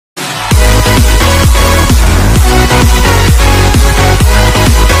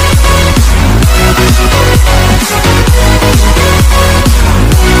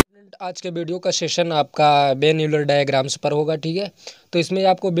आज के वीडियो का सेशन आपका वेन यूलर डायग्राम्स पर होगा। ठीक है, तो इसमें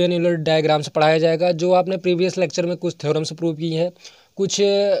आपको वेन यूलर डायग्राम्स पढ़ाया जाएगा। जो आपने प्रीवियस लेक्चर में कुछ थ्योरम्स प्रूव की हैं, कुछ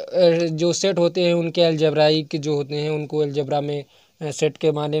जो सेट होते हैं उनके अलजेब्राइक जो होते हैं उनको अलजेब्रा में सेट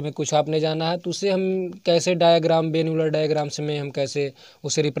के माने में कुछ आपने जाना है, तो उससे हम कैसे डायग्राम वेन यूलर डायग्राम्स में हम कैसे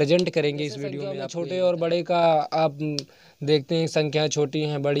उसे रिप्रेजेंट करेंगे इस वीडियो में। छोटे और बड़े का आप देखते हैं, संख्याएँ छोटी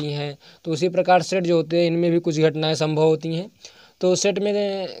हैं बड़ी हैं, तो उसी प्रकार सेट जो होते हैं इनमें भी कुछ घटनाएँ संभव होती हैं। तो सेट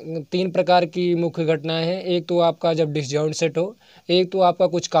में तीन प्रकार की मुख्य घटनाएं हैं। एक तो आपका जब डिसजॉइंट सेट हो, एक तो आपका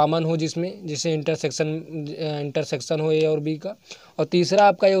कुछ कॉमन हो जिसमें जिसे इंटरसेक्शन हो ए और बी का, और तीसरा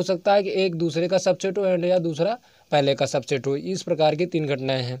आपका ये हो सकता है कि एक दूसरे का सबसेट हो एंड या दूसरा पहले का सबसेट हो। इस प्रकार की तीन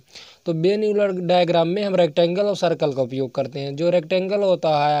घटनाएं हैं। तो वेन यूलर डायग्राम में हम रेक्टेंगल और सर्कल का उपयोग करते हैं। जो रेक्टेंगल होता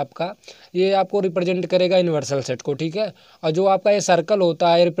है आपका, ये आपको रिप्रेजेंट करेगा यूनिवर्सल सेट को। ठीक है, और जो आपका ये सर्कल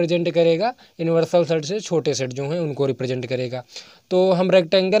होता है रिप्रेजेंट करेगा यूनिवर्सल सेट से छोटे सेट जो हैं उनको रिप्रेजेंट करेगा। तो हम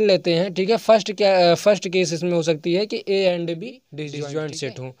रेक्टेंगल लेते हैं। ठीक है, फर्स्ट केस इसमें हो सकती है कि A and B disjoint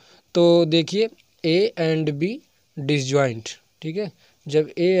set हो। तो देखिए ए एंड बी डिसजॉइंट, ठीक है, जब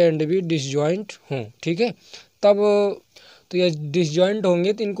ए एंड बी डिसजॉइंट हों, ठीक है, तब तो ये डिसजॉइंट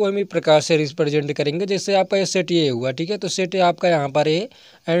होंगे तो इनको हम इस प्रकार से रिप्रेजेंट करेंगे। जैसे आपका ये सेट ये हुआ, ठीक है, तो सेट आपका यहाँ पर ए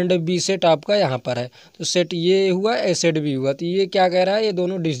एंड बी सेट आपका यहाँ पर है, तो सेट ये हुआ ए सेट बी हुआ, तो ये क्या कह रहा है, ये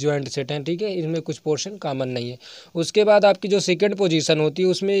दोनों डिसजॉइंट सेट हैं। ठीक है, इनमें कुछ पोर्शन कॉमन नहीं है। उसके बाद आपकी जो सेकंड पोजीशन होती है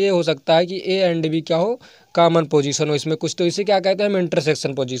उसमें ये हो सकता है कि ए एंड बी क्या हो, कॉमन पोजीशन हो इसमें कुछ, तो इसे क्या कहते हैं हम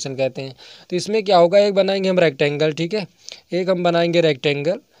इंटरसेक्शन पोजीशन कहते हैं। तो इसमें क्या होगा, एक बनाएंगे हम रेक्टेंगल, ठीक है, एक हम बनाएंगे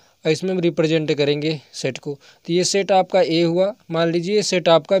रेक्टेंगल और इसमें हम रिप्रेजेंट करेंगे सेट को। तो ये सेट आपका ए हुआ, मान लीजिए ये सेट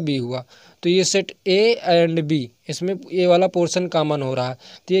आपका बी हुआ, तो ये सेट ए एंड बी, इसमें ए वाला पोर्शन कॉमन हो रहा है,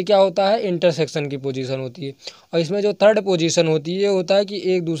 तो ये क्या होता है, इंटरसेक्शन की पोजीशन होती है। और इसमें जो थर्ड पोजीशन होती है ये होता है कि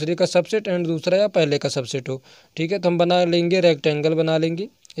एक दूसरे का सबसेट एंड दूसरा या पहले का सबसेट हो। ठीक है, तो हम बना लेंगे रेक्टेंगल, बना लेंगे,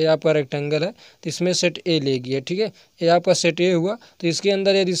 ये आपका रेक्टेंगल है तो इसमें सेट ए लेगी है। ठीक है, ये आपका सेट ए हुआ, तो इसके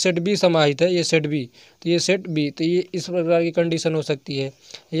अंदर यदि सेट बी समाहित है, ये सेट बी, तो ये सेट बी, तो ये इस प्रकार की कंडीशन हो सकती है।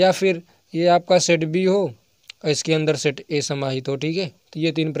 या फिर ये आपका सेट बी हो और इसके अंदर सेट ए समाहित हो। ठीक है, तो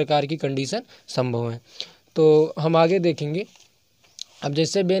ये तीन प्रकार की कंडीशन संभव है। तो हम आगे देखेंगे। अब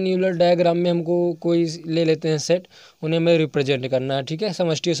जैसे वेन यूलर डायग्राम में हमको कोई ले लेते हैं सेट, उन्हें हमें रिप्रेजेंट करना है। ठीक है,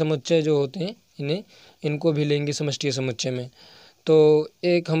 समष्टि समुच्चय जो होते हैं इनको भी लेंगे समष्टि समुच्चय में। तो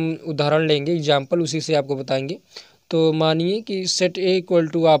एक हम उदाहरण लेंगे, एग्जाम्पल, उसी से आपको बताएंगे। तो मानिए कि सेट ए इक्वल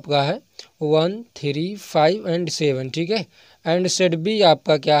टू आपका है 1 3 5 एंड 7, ठीक है, एंड सेट बी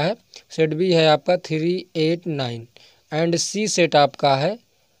आपका क्या है, सेट बी है आपका 3 8 9 एंड सी सेट आपका है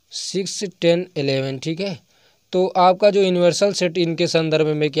 6 10 11। ठीक है, तो आपका जो यूनिवर्सल सेट इनके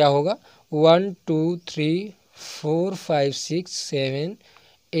संदर्भ में क्या होगा, 1 2 3 4 5 6 7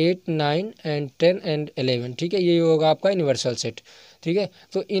 8 9 एंड 10 एंड 11। ठीक है, ये होगा आपका यूनिवर्सल सेट। ठीक है,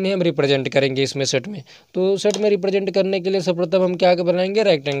 तो इन्हें हम रिप्रेजेंट करेंगे इसमें सेट में। तो सेट में रिप्रेजेंट करने के लिए सर्वप्रथम हम क्या बनाएंगे,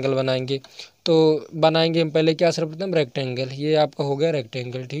 रेक्टेंगल बनाएंगे। तो बनाएंगे हम पहले क्या, सर्वप्रथम रेक्टेंगल, ये आपका हो गया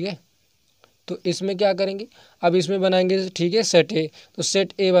रेक्टेंगल। ठीक है, तो इसमें क्या करेंगे, अब इसमें बनाएंगे, ठीक है, सेट ए, तो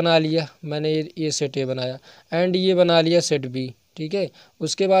सेट ए बना लिया मैंने, ये सेट ए बनाया, एंड ये बना लिया सेट बी। ठीक है,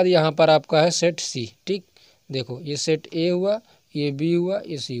 उसके बाद यहाँ पर आपका है सेट सी। ठीक, देखो ये सेट ए हुआ, ये बी हुआ,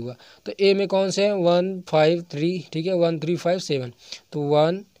 ये सी हुआ। तो ए में कौन से हैं, 1 5 3, ठीक है, 1 3 5 7, तो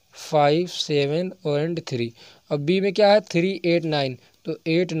 1 5 7 एंड 3। अब बी में क्या है, 3 8 9, तो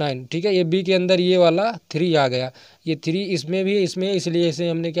 8 9। ठीक है, ये बी के अंदर ये वाला 3 आ गया, ये 3 इसमें भी इसमें, इसलिए इसे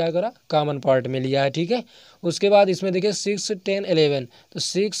हमने क्या करा, कॉमन पार्ट में लिया है। ठीक है, उसके बाद इसमें देखिए 6 10 11, तो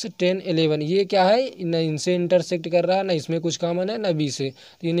 6 10 11 ये क्या है, न इनसे इंटरसेक्ट कर रहा है, ना इसमें कुछ कॉमन है ना बी से,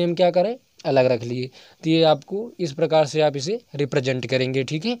 तो इन्हें हम क्या करें, अलग रख लिए। तो ये आपको इस प्रकार से आप इसे रिप्रेजेंट करेंगे।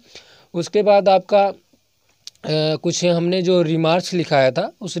 ठीक है, उसके बाद आपका कुछ हमने जो रिमार्क्स लिखाया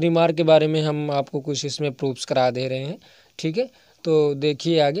था उस रिमार्क के बारे में हम आपको कुछ इसमें प्रूफ्स करा दे रहे हैं। ठीक है, तो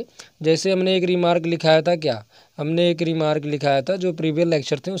देखिए आगे, जैसे हमने एक रिमार्क लिखाया था, क्या हमने एक रिमार्क लिखाया था जो प्रीवियस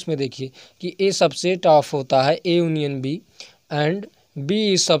लेक्चर थे उसमें, देखिए कि ए सबसेट ऑफ होता है A union B and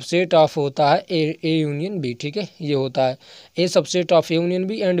B subset of होता है ए यूनियन बी। ठीक है, ये होता है ए subset of A union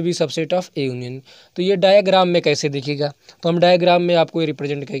B and B subset of A union. तो ये डायग्राम में कैसे दिखेगा, तो हम डायग्राम में आपको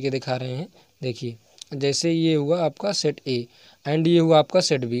रिप्रेजेंट करके दिखा रहे हैं। देखिए जैसे ये हुआ आपका सेट ए एंड ये हुआ आपका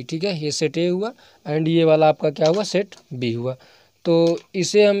सेट बी। ठीक है, ये सेट ए हुआ एंड ये वाला आपका क्या हुआ, सेट बी हुआ। तो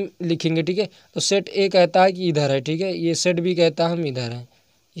इसे हम लिखेंगे। ठीक है, तो सेट ए कहता है कि इधर है, ठीक है, ये सेट बी कहता है हम इधर हैं,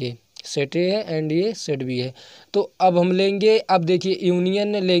 ये सेट ए है एंड ये सेट बी है। तो अब हम लेंगे, अब देखिए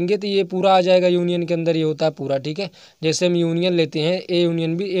यूनियन लेंगे तो ये पूरा आ जाएगा, यूनियन के अंदर ये होता है पूरा, ठीक है। जैसे हम यूनियन लेते हैं A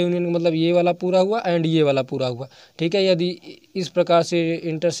union B, A union का मतलब ये वाला पूरा हुआ एंड ये वाला पूरा हुआ, ठीक है। यदि इस प्रकार से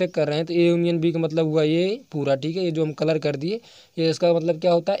इंटरसेक्ट कर रहे हैं तो ए यूनियन बी का मतलब हुआ ये पूरा, ठीक है। ये जो हम कलर कर दिए ये इसका मतलब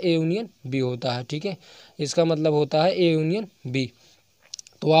क्या होता है, ए यूनियन बी होता है, ठीक है। इसका मतलब होता है ए यूनियन बी।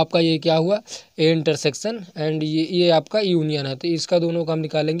 तो आपका ये क्या हुआ, ए इंटरसेक्शन एंड ये आपका यूनियन है, तो इसका दोनों का हम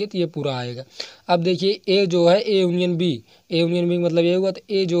निकालेंगे तो ये पूरा आएगा। अब देखिए ए जो है A union B, A union B मतलब ये हुआ, तो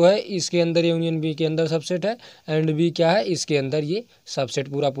ए जो है इसके अंदर ए यूनियन बी के अंदर सबसेट है एंड बी क्या है, इसके अंदर ये सबसेट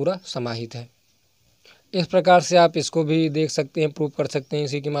पूरा पूरा समाहित है। इस प्रकार से आप इसको भी देख सकते हैं, प्रूव कर सकते हैं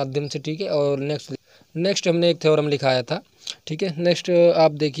इसी के माध्यम से, ठीक है। और नेक्स्ट हमने एक थ्योरम लिखाया था, ठीक है। नेक्स्ट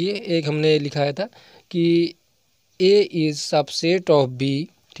आप देखिए, एक हमने लिखाया था कि A is subset of B,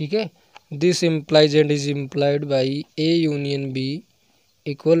 ठीक है। This implies and is implied by A union B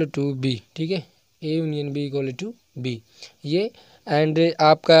equal to B, ठीक है। A union B equal to B ये, एंड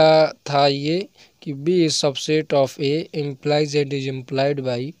आपका था ये कि B is subset of A implies and is implied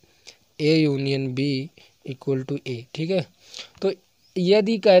by A union B equal to A, ठीक है। तो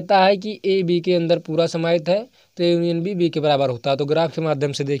यदि कहता है कि ए बी के अंदर पूरा समाहित है तो ए यूनियन बी बी के बराबर होता है, तो ग्राफ के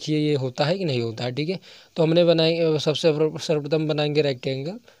माध्यम से देखिए ये होता है कि नहीं होता है, ठीक है। तो हमने बनाएंगे, सबसे सर्वप्रथम बनाएंगे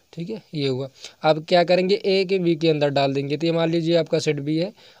रेक्टेंगल, ठीक है। ये हुआ, अब क्या करेंगे, ए के बी के अंदर डाल देंगे, तो ये मान लीजिए आपका सेट बी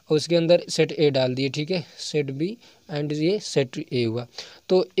है और उसके अंदर सेट ए डाल दिए, ठीक है, सेट बी एंड ये सेट ए हुआ।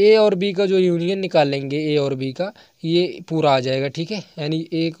 तो ए और बी का जो यूनियन निकाल लेंगे, ए और बी का, ये पूरा आ जाएगा, ठीक है। यानी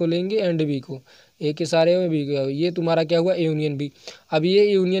ए को लेंगे एंड बी को, ए के सारे हुए बी के, ये तुम्हारा क्या हुआ, ए यूनियन बी। अब ये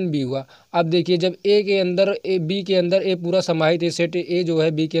यूनियन बी हुआ। अब देखिए जब ए के अंदर ए बी के अंदर ए पूरा समाहित है, सेट ए जो है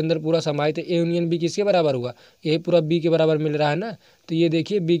बी के अंदर पूरा समाहित है, ए यूनियन बी किसके बराबर हुआ, ये पूरा बी के बराबर मिल रहा है ना, तो ये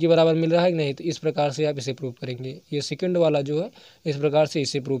देखिए बी के बराबर मिल रहा है कि नहीं। तो इस प्रकार से आप इसे प्रूव करेंगे, ये सेकंड वाला जो है इस प्रकार से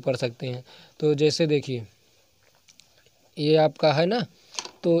इसे प्रूव कर सकते हैं। तो जैसे देखिए ये आपका है ना,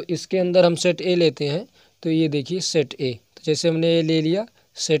 तो इसके अंदर हम सेट ए लेते हैं, तो ये देखिए सेट ए, तो जैसे हमने ए ले लिया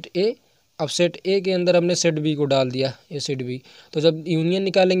सेट ए, अब सेट ए के अंदर हमने सेट बी को डाल दिया, ये सेट बी, तो जब यूनियन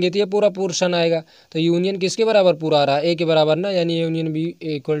निकालेंगे तो ये पूरा पोर्शन आएगा। तो यूनियन किसके बराबर पूरा आ रहा है, ए के बराबर ना, यानी यूनियन बी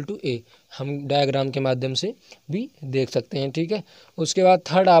इक्वल टू ए, हम डायग्राम के माध्यम से भी देख सकते हैं, ठीक है। उसके बाद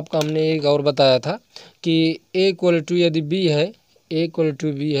थर्ड आपका हमने एक और बताया था कि ए इक्वल टू यदि बी है, ए इक्वल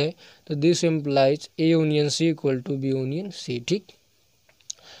टू बी है, तो this implies A union C equal to be union C, ठीक।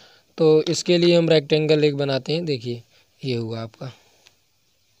 तो इसके लिए हम रेक्टेंगल एक बनाते हैं, देखिए ये हुआ आपका।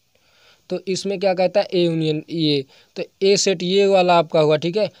 तो इसमें क्या कहता है, ए यूनियन ये, तो ए सेट ये वाला आपका हुआ,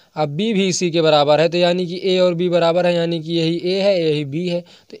 ठीक है। अब बी भी इसी के बराबर है, तो यानी कि ए और बी बराबर है, यानी कि यही ए है यही बी है,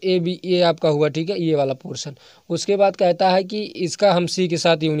 तो ए बी ये आपका हुआ, ठीक है, ये वाला पोर्शन। उसके बाद कहता है कि इसका हम सी के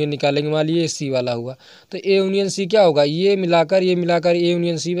साथ यूनियन निकालेंगे, मान लीजिए सी वाला हुआ, तो ए यूनियन सी क्या होगा, ये मिलाकर ए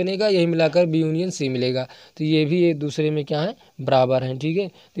यूनियन सी बनेगा, यही मिलाकर बी यूनियन सी मिलेगा, तो ये भी एक दूसरे में क्या है, बराबर हैं, ठीक है।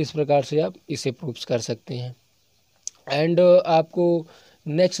 तो इस प्रकार से आप इसे प्रूफ कर सकते हैं। एंड आपको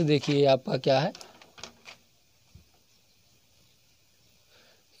नेक्स्ट देखिए आपका क्या है,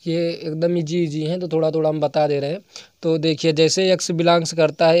 ये एकदम इजी हैं, तो थोड़ा थोड़ा हम बता दे रहे हैं। तो देखिए जैसे एक्स बिलोंग्स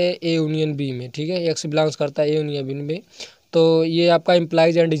करता है ए यूनियन बी में, ठीक है, एक्स बिलोंग्स करता है ए यूनियन बी में, तो ये आपका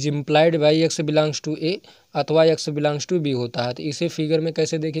implies and is implied by x belongs to ए अथवा एक्स बिलोंग्स टू बी होता है। तो इसे फिगर में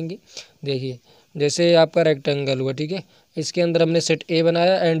कैसे देखेंगे, देखिए जैसे आपका रेक्टेंगल हुआ, ठीक है, इसके अंदर हमने सेट ए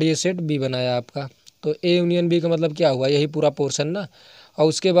बनाया एंड ये सेट बी बनाया आपका, तो ए यूनियन बी का मतलब क्या हुआ, यही पूरा पोर्शन ना। और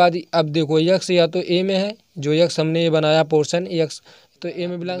उसके बाद अब देखो यक्स या तो ए में है, जो यक्स हमने ये बनाया पोर्शन यक्स तो ए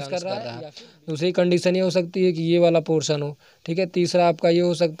में बिलोंग्स कर रहा है। दूसरी कंडीशन ये हो सकती है कि ये वाला पोर्शन हो, ठीक है। तीसरा आपका ये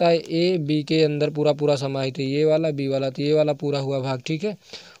हो सकता है ए बी के अंदर पूरा पूरा समाहित है, ये वाला बी वाला, तो ये वाला पूरा हुआ भाग, ठीक है।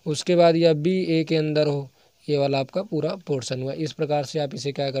 उसके बाद या बी ए के अंदर हो, ये वाला आपका पूरा पोर्शन हुआ। इस प्रकार से आप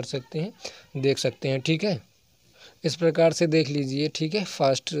इसे क्या कर सकते हैं, देख सकते हैं, ठीक है। इस प्रकार से देख लीजिए, ठीक है।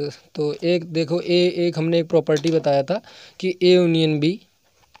 फर्स्ट तो एक देखो एक हमने एक प्रॉपर्टी बताया था कि A union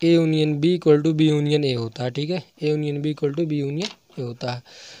B equal to be union A होता है, ठीक है, A union B equal to be union A होता है।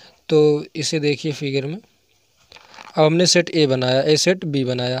 तो इसे देखिए फिगर में, अब हमने सेट ए बनाया, ए सेट बी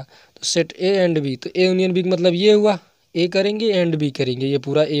बनाया, तो सेट ए एंड बी, तो ए यूनियन बी का मतलब ये हुआ, ए करेंगे एंड बी करेंगे, ये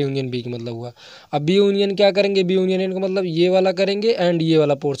पूरा ए यूनियन बी का मतलब हुआ। अब बी यूनियन क्या करेंगे, बी यूनियन ए का मतलब ये वाला करेंगे एंड ये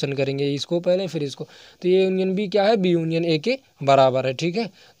वाला पोर्शन करेंगे, इसको पहले फिर इसको, तो ये यूनियन बी क्या है, बी यूनियन ए के बराबर है, ठीक है।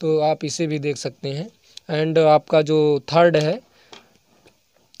 तो आप इसे भी देख सकते हैं। एंड आपका जो थर्ड है,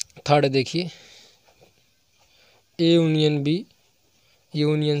 थर्ड देखिए A union B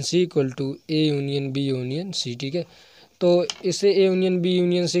union C equal to A union B union C, ठीक है। तो इससे A union B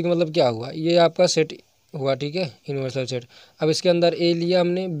union C का मतलब क्या हुआ, ये आपका सेट हुआ, ठीक है, यूनिवर्सल सेट। अब इसके अंदर ए लिया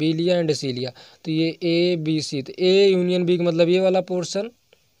हमने, बी लिया एंड सी लिया, तो ये ए बी सी, तो ए यूनियन बी का मतलब ये वाला पोर्शन,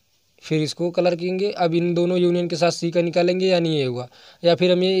 फिर इसको कलर करेंगे। अब इन दोनों यूनियन के साथ सी का निकालेंगे यानी ये हुआ, या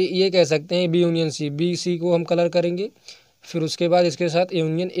फिर हम ये कह सकते हैं B union C, B C को हम कलर करेंगे, फिर उसके बाद इसके साथ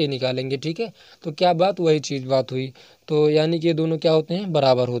यूनियन ए निकालेंगे। ठीक है, तो क्या बात, वही चीज़ बात हुई। तो यानी कि ये दोनों क्या होते हैं,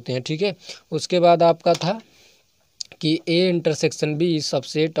 बराबर होते हैं। ठीक है, उसके बाद आपका था कि A intersection B is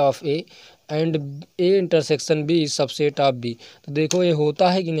subset of A and A intersection B is subset of B. तो देखो ये होता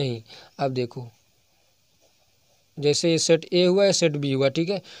है कि नहीं। अब देखो जैसे ये सेट ए हुआ है, सेट बी हुआ। ठीक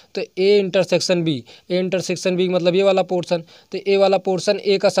है, तो A intersection B, A intersection B मतलब ये वाला पोर्शन, तो ए वाला पोर्शन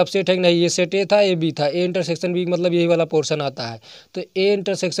ए का सबसेट है कि नहीं, ये सेट ए था, ए बी था, ए इंटरसेक्शन बी मतलब यही वाला पोर्शन आता है। तो ए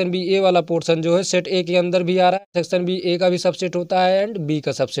इंटरसेक्शन बी, ए वाला पोर्शन जो है सेट ए के अंदर भी आ रहा है, सेक्शन बी ए का भी सबसेट होता है एंड बी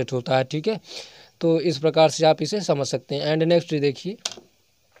का सबसेट होता है। ठीक है, तो इस प्रकार से आप इसे समझ सकते हैं। एंड नेक्स्ट देखिए,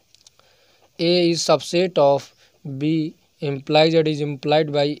 ए is subset of B implies eight is implied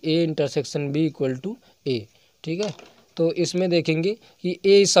by A intersection B equal to ए। ठीक है, तो इसमें देखेंगे कि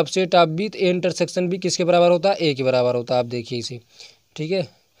ए इज सबसेट ऑफ बी, तो ए इंटरसेक्शन बी किसके बराबर होता है, ए के बराबर होता है। आप देखिए इसे। ठीक है,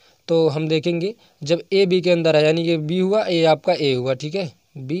 तो हम देखेंगे जब ए बी के अंदर है यानी कि बी हुआ, ए आपका ए हुआ। ठीक है,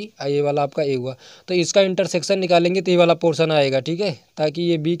 बी ये वाला आपका ए हुआ, तो इसका इंटरसेक्शन निकालेंगे तो ये वाला पोर्शन आएगा। ठीक है, ताकि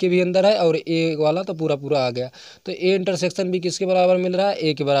ये बी के भी अंदर है और ए वाला तो पूरा पूरा आ गया। तो ए इंटरसेक्शन भी किसके बराबर मिल रहा है,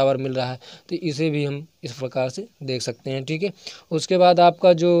 ए के बराबर मिल रहा है। तो इसे भी हम इस प्रकार से देख सकते हैं। ठीक है, उसके बाद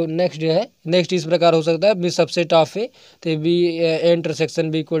आपका जो नेक्स्ट है, नेक्स्ट इस प्रकार हो सकता है बी सबसेट ऑफ ए, तो B A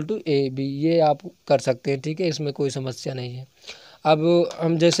intersection B equal to A B, ये आप कर सकते हैं। ठीक है, इसमें कोई समस्या नहीं है। अब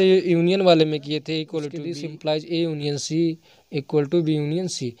हम जैसे यूनियन वाले में किए थे, equal to this implies A union C equal to be union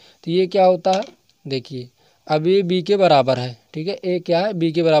C, तो ये क्या होता है, देखिए अब ये बी के बराबर है। ठीक है, ए क्या है,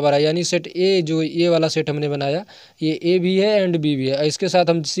 बी के बराबर है, यानी सेट ए जो ये वाला सेट हमने बनाया ये ए भी है एंड बी भी है। इसके साथ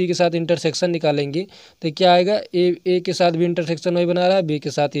हम सी के साथ इंटरसेक्शन निकालेंगे तो क्या आएगा, ए के साथ भी इंटरसेक्शन वही बना रहा है, बी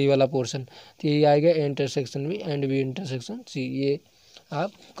के साथ ये वाला पोर्शन, तो ये आएगा A intersection B and B intersection C, ये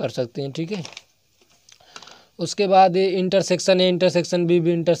आप कर सकते हैं। ठीक है, उसके बाद A intersection B,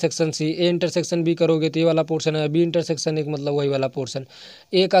 B intersection C, A intersection B करोगे तो ये वाला पोर्शन है, बी इंटरसेक्शन एक मतलब वही वाला पोर्शन,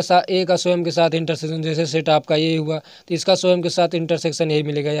 ए का स्वयं के साथ इंटरसेक्शन, जैसे सेट आपका ये हुआ तो इसका स्वयं के साथ इंटरसेक्शन यही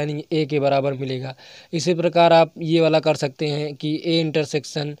मिलेगा यानी ए के बराबर मिलेगा। इसी प्रकार आप ये वाला कर सकते हैं कि A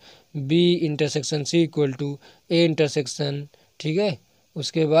intersection B intersection C equal to A intersection, ठीक है,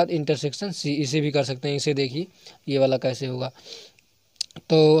 उसके बाद इंटरसेक्शन सी, इसे भी कर सकते हैं। इसे देखिए ये वाला कैसे होगा,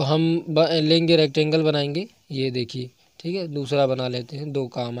 तो हम लेंगे रेक्टेंगल बनाएंगे, ये देखिए। ठीक है, दूसरा बना लेते हैं, दो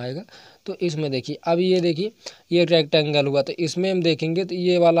काम आएगा। तो इसमें देखिए, अब ये देखिए ये रेक्टेंगल हुआ, तो इसमें हम देखेंगे तो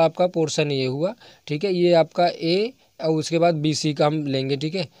ये वाला आपका पोर्शन ये हुआ। ठीक है, ये आपका ए और उसके बाद बी सी का हम लेंगे।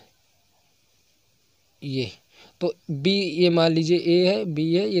 ठीक है, ये तो बी, ये मान लीजिए ए है,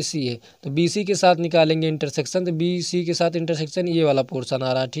 बी है, ये सी है, तो बी सी के साथ निकालेंगे इंटरसेक्शन, तो बी सी के साथ इंटरसेक्शन ये वाला पोर्शन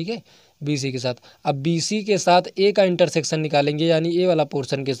आ रहा है। ठीक है, बी सी के साथ, अब बी सी के साथ ए का इंटरसेक्शन निकालेंगे यानी ए वाला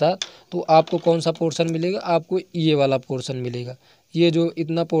पोर्शन के साथ, तो आपको कौन सा पोर्शन मिलेगा, आपको ये वाला पोर्शन मिलेगा। ये जो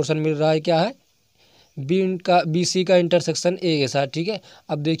इतना पोर्शन मिल रहा है क्या है, बी सी का इंटरसेक्शन ए के साथ। ठीक है,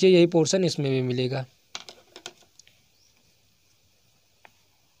 अब देखिए यही पोर्शन इसमें भी मिलेगा,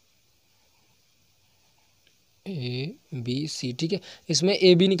 ए बी सी। ठीक है, इसमें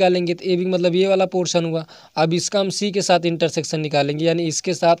ए बी निकालेंगे तो ए बी मतलब ये वाला पोर्शन हुआ। अब इसका हम सी के साथ इंटरसेक्शन निकालेंगे यानी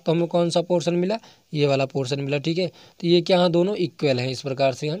इसके साथ, तो हमें कौन सा पोर्शन मिला, ये वाला पोर्शन मिला। ठीक है, तो ये क्या है, दोनों इक्वल हैं, इस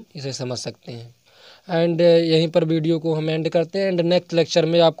प्रकार से हम इसे समझ सकते हैं। एंड यहीं पर वीडियो को हम एंड करते हैं। एंड नेक्स्ट लेक्चर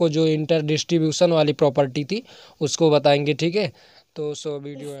में आपको जो इंटर डिस्ट्रीब्यूशन वाली प्रॉपर्टी थी उसको बताएंगे। ठीक है, तो सो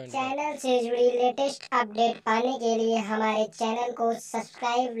वीडियो एंड। चैनल से जुड़ी लेटेस्ट अपडेट पाने के लिए हमारे चैनल को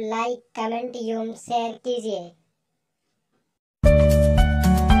सब्सक्राइब, लाइक, कमेंट एवं शेयर कीजिए।